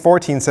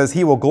 16:14 says,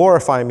 he will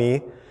glorify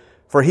me,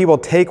 for he will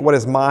take what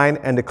is mine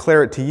and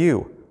declare it to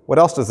you. What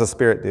else does the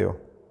Spirit do?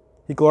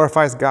 He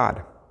glorifies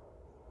God.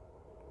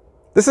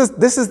 This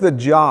is the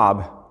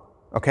job,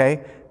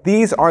 okay?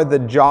 These are the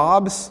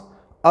jobs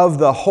of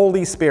the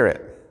Holy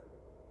Spirit.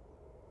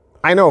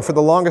 I know for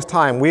the longest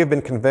time we have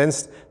been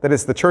convinced that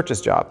it's the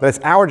church's job, that it's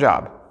our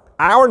job.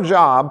 Our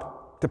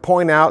job to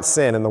point out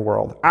sin in the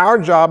world. Our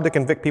job to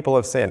convict people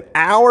of sin.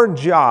 Our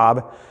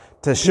job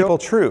to show people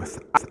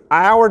truth.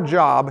 Our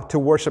job to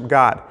worship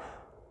God.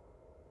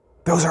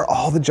 Those are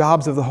all the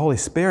jobs of the Holy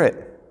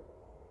Spirit.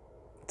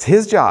 It's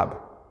his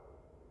job.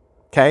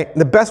 Okay?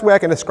 And the best way I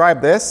can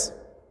describe this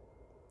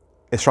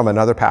is from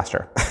another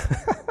pastor.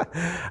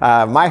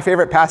 My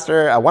favorite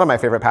pastor, one of my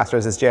favorite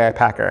pastors is J.I.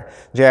 Packer.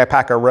 J.I.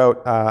 Packer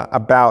wrote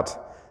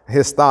about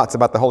his thoughts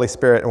about the Holy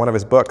Spirit in one of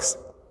his books.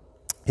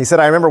 He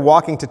said, I remember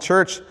walking to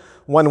church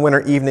one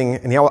winter evening,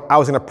 and I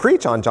was going to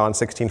preach on John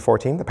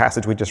 16:14, the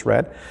passage we just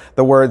read,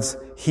 the words,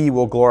 he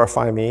will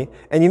glorify me.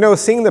 And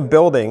seeing the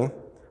building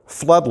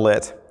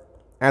floodlit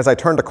as I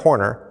turned a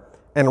corner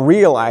and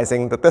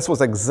realizing that this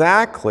was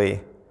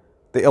exactly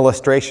the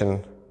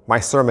illustration my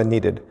sermon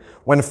needed.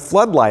 When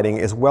floodlighting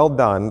is well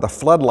done, the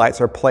floodlights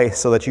are placed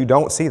so that you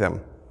don't see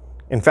them.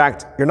 In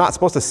fact, you're not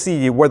supposed to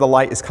see where the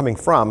light is coming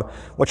from.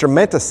 What you're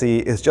meant to see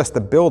is just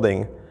the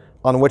building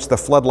on which the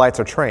floodlights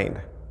are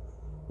trained.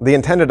 The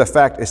intended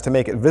effect is to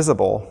make it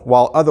visible,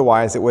 while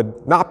otherwise it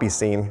would not be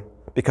seen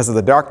because of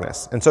the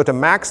darkness. And so to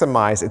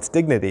maximize its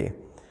dignity,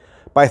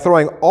 by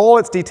throwing all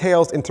its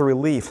details into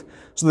relief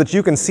so that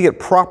you can see it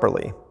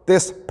properly,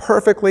 this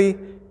perfectly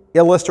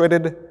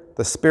illustrated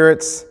the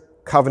Spirit's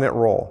covenant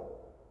role.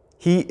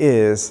 He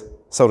is,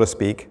 so to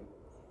speak,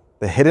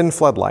 the hidden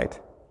floodlight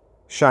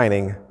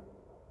shining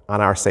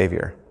on our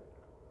Savior.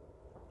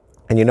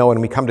 And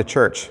when we come to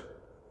church,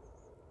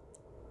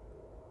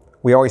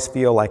 we always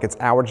feel like it's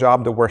our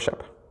job to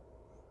worship,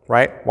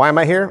 right? Why am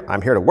I here?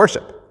 I'm here to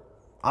worship.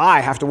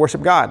 I have to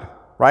worship God,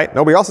 right?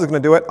 Nobody else is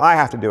going to do it. I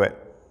have to do it.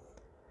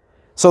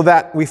 So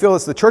that we feel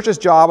it's the church's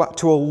job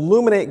to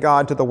illuminate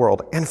God to the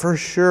world. And for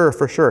sure,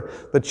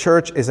 the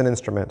church is an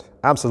instrument.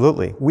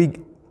 Absolutely.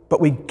 But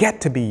we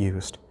get to be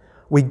used.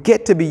 We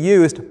get to be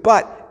used,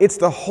 but it's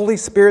the Holy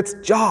Spirit's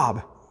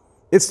job.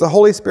 It's the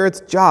Holy Spirit's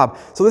job.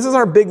 So this is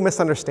our big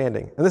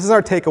misunderstanding. And this is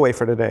our takeaway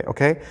for today,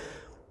 okay?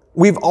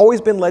 We've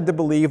always been led to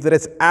believe that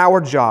it's our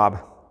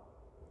job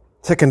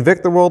to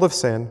convict the world of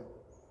sin,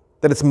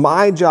 that it's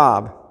my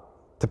job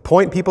to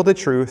point people to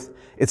truth,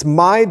 it's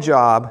my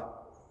job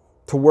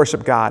to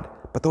worship God.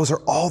 But those are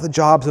all the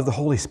jobs of the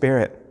Holy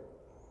Spirit.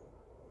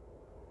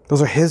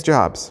 Those are his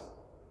jobs.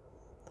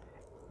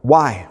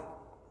 Why?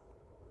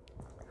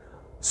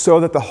 So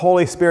that the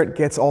Holy Spirit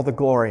gets all the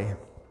glory.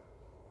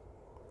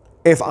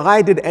 If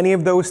I did any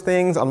of those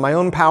things on my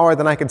own power,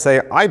 then I could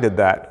say, I did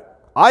that.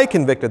 I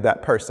convicted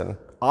that person.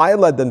 I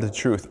led them to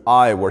truth.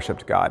 I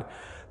worshiped God.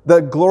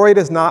 The glory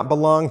does not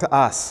belong to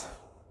us.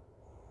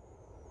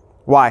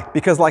 Why?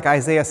 Because like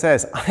Isaiah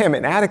says, I am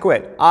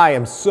inadequate. I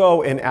am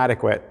so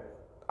inadequate.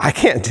 I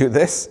can't do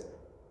this.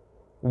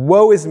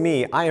 Woe is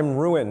me. I am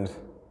ruined.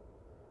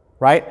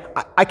 Right?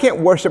 I can't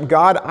worship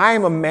God. I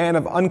am a man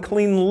of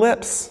unclean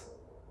lips.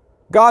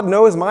 God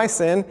knows my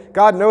sin.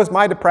 God knows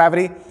my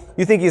depravity.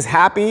 You think he's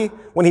happy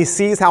when he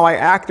sees how I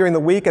act during the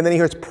week and then he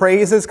hears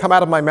praises come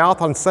out of my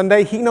mouth on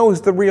Sunday? He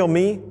knows the real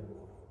me.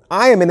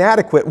 I am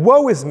inadequate.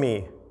 Woe is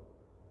me.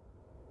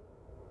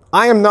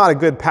 I am not a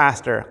good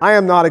pastor. I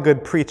am not a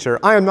good preacher.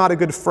 I am not a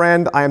good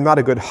friend. I am not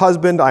a good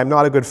husband. I am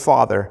not a good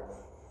father.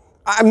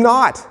 I'm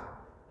not.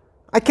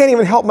 I can't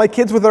even help my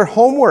kids with their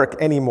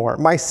homework anymore.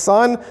 My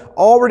son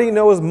already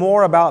knows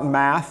more about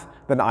math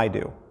than I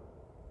do.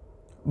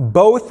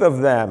 Both of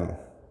them.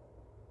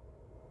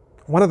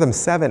 One of them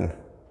 7.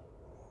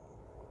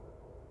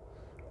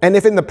 And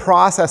if in the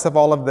process of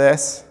all of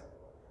this,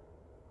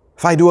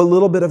 if I do a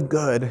little bit of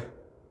good,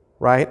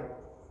 right,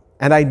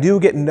 and I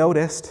do get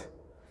noticed,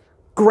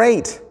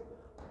 great.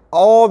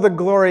 All the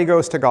glory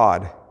goes to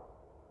God.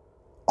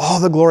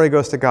 All the glory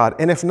goes to God.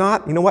 And if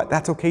not, you know what?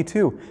 That's okay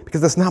too, because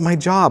that's not my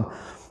job.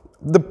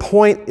 The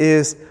point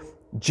is,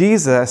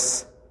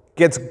 Jesus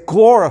gets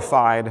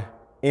glorified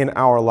in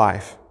our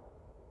life.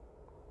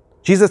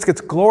 Jesus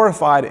gets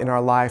glorified in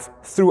our life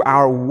through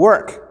our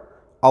work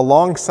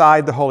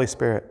alongside the Holy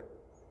Spirit.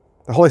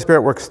 The Holy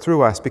Spirit works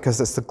through us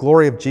because it's the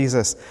glory of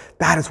Jesus.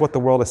 That is what the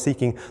world is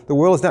seeking. The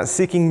world is not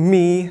seeking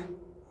me.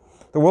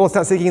 The world is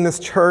not seeking this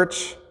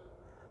church.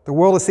 The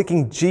world is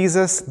seeking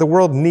Jesus. The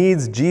world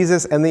needs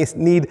Jesus, and they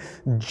need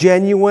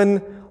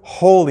genuine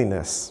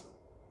holiness.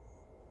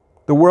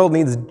 The world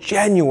needs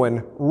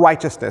genuine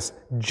righteousness,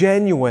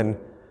 genuine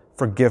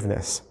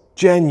forgiveness,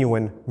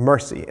 genuine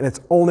mercy. And it's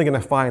only going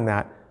to find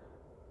that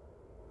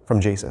from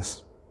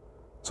Jesus.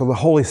 So the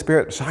Holy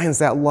Spirit shines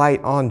that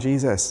light on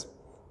Jesus.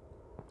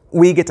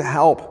 We get to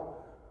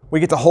help. We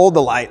get to hold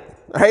the light,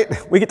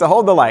 right? We get to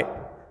hold the light.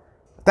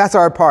 That's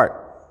our part.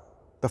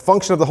 The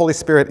function of the Holy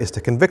Spirit is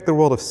to convict the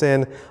world of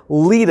sin,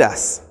 lead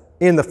us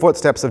in the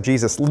footsteps of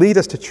Jesus, lead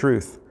us to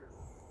truth,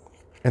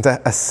 and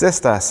to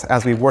assist us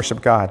as we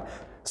worship God.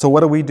 So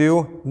what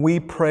do? We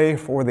pray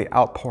for the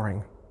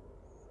outpouring.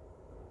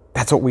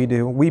 That's what we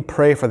do. We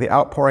pray for the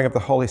outpouring of the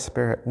Holy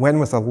Spirit. When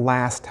was the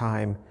last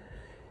time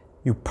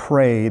you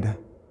prayed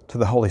to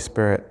the Holy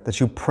Spirit, that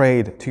you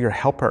prayed to your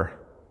helper?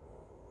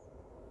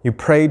 You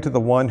prayed to the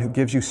one who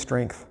gives you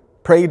strength,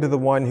 prayed to the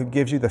one who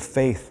gives you the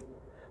faith,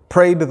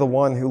 prayed to the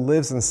one who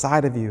lives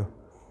inside of you,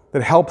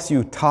 that helps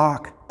you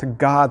talk to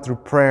God through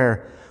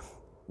prayer.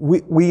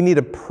 We need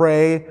to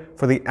pray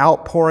for the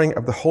outpouring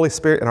of the Holy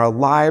Spirit in our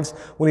lives.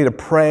 We need to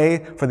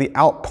pray for the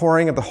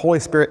outpouring of the Holy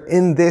Spirit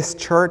in this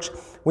church.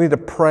 We need to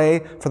pray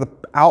for the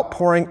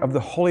outpouring of the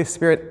Holy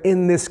Spirit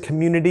in this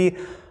community.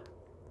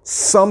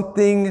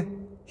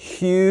 Something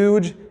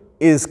huge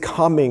is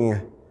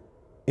coming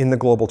in the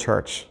global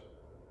church.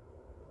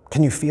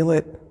 Can you feel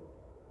it?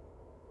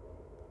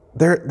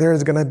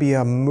 There's going to be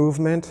a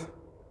movement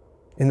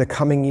in the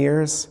coming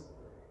years.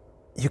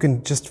 You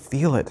can just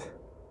feel it.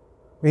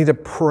 We need to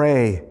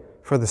pray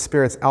for the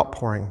Spirit's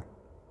outpouring,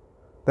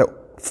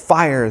 that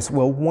fires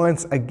will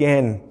once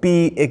again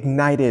be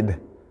ignited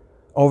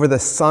over the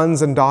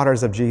sons and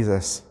daughters of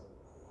Jesus,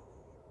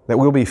 that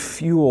we'll be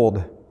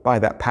fueled by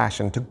that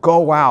passion to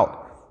go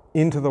out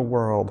into the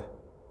world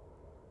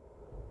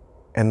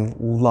and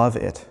love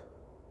it.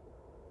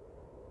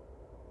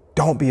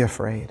 Don't be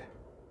afraid.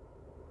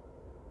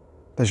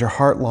 Does your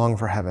heart long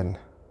for heaven?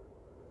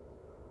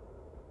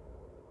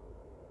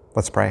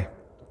 Let's pray.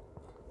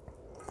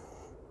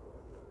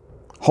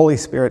 Holy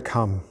Spirit,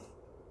 come.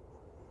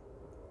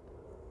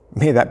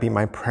 May that be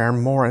my prayer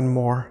more and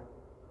more.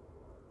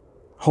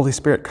 Holy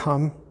Spirit,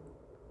 come.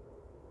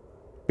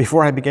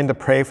 Before I begin to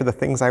pray for the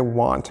things I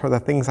want or the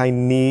things I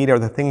need or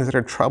the things that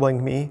are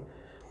troubling me,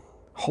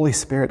 Holy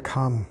Spirit,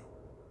 come.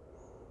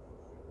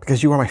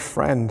 Because you are my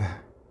friend.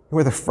 You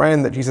are the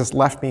friend that Jesus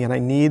left me, and I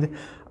need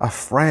a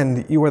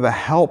friend. You are the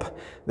help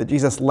that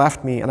Jesus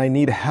left me, and I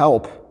need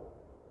help.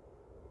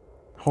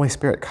 Holy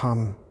Spirit,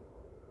 come.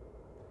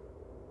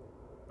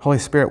 Holy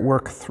Spirit,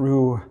 work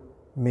through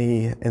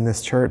me in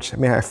this church.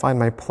 May I find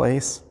my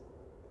place,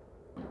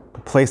 the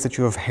place that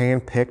you have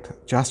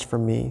handpicked just for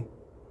me.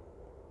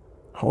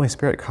 Holy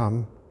Spirit,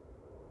 come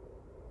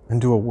and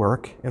do a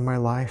work in my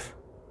life.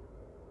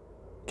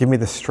 Give me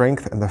the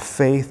strength and the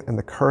faith and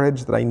the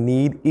courage that I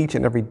need each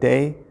and every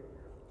day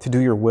to do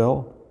your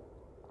will.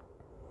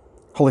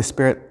 Holy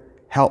Spirit,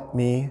 help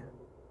me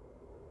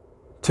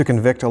to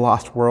convict a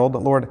lost world.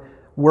 Lord,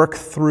 work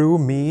through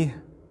me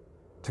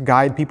to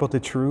guide people to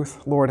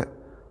truth. Lord,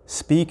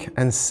 speak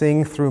and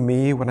sing through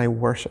me when I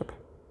worship.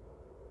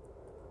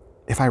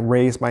 If I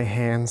raise my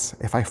hands,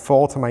 if I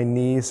fall to my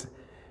knees,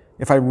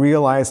 if I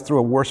realize through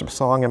a worship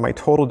song in my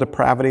total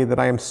depravity that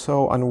I am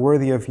so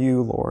unworthy of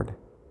you, Lord.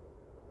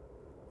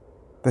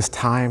 This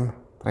time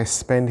that I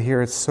spend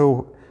here, it's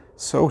so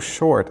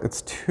short.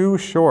 It's too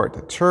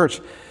short.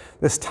 Church,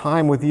 this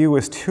time with you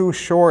is too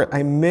short.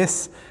 I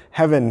miss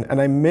heaven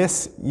and I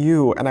miss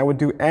you, and I would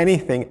do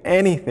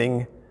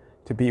anything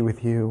to be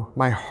with you.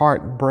 My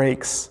heart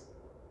breaks.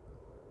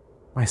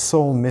 My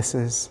soul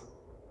misses.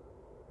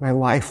 My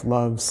life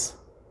loves.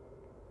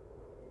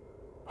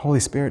 Holy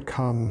Spirit,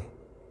 come.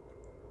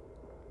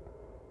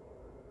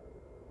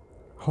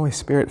 Holy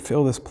Spirit,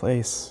 fill this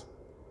place.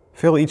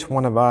 Fill each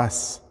one of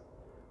us.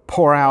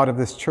 Pour out of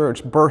this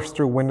church, burst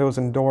through windows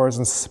and doors,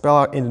 and spill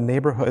out into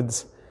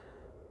neighborhoods.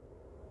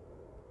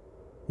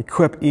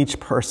 Equip each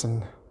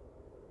person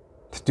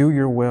to do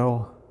your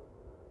will,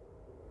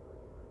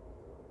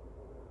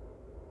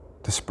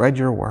 to spread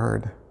your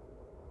word,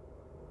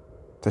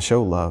 to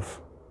show love.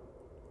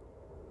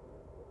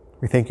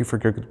 We thank you for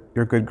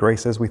your good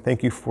graces. We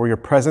thank you for your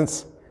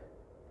presence.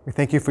 We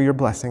thank you for your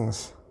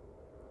blessings.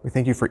 We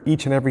thank you for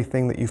each and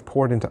everything that you've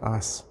poured into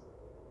us.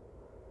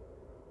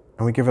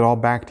 And we give it all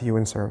back to you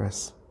in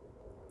service.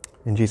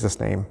 In Jesus'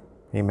 name,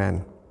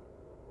 amen.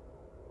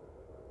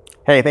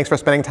 Hey, thanks for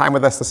spending time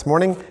with us this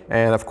morning.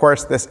 And of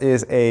course, this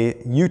is a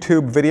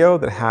YouTube video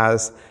that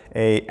has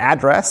an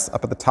address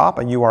up at the top,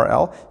 a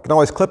URL. You can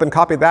always clip and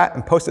copy that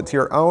and post it to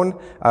your own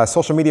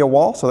social media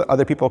wall so that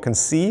other people can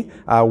see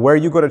where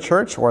you go to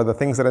church or the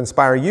things that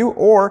inspire you,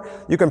 or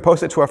you can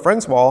post it to a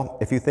friend's wall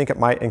if you think it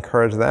might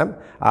encourage them.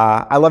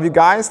 I love you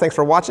guys. Thanks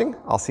for watching.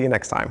 I'll see you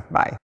next time.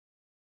 Bye.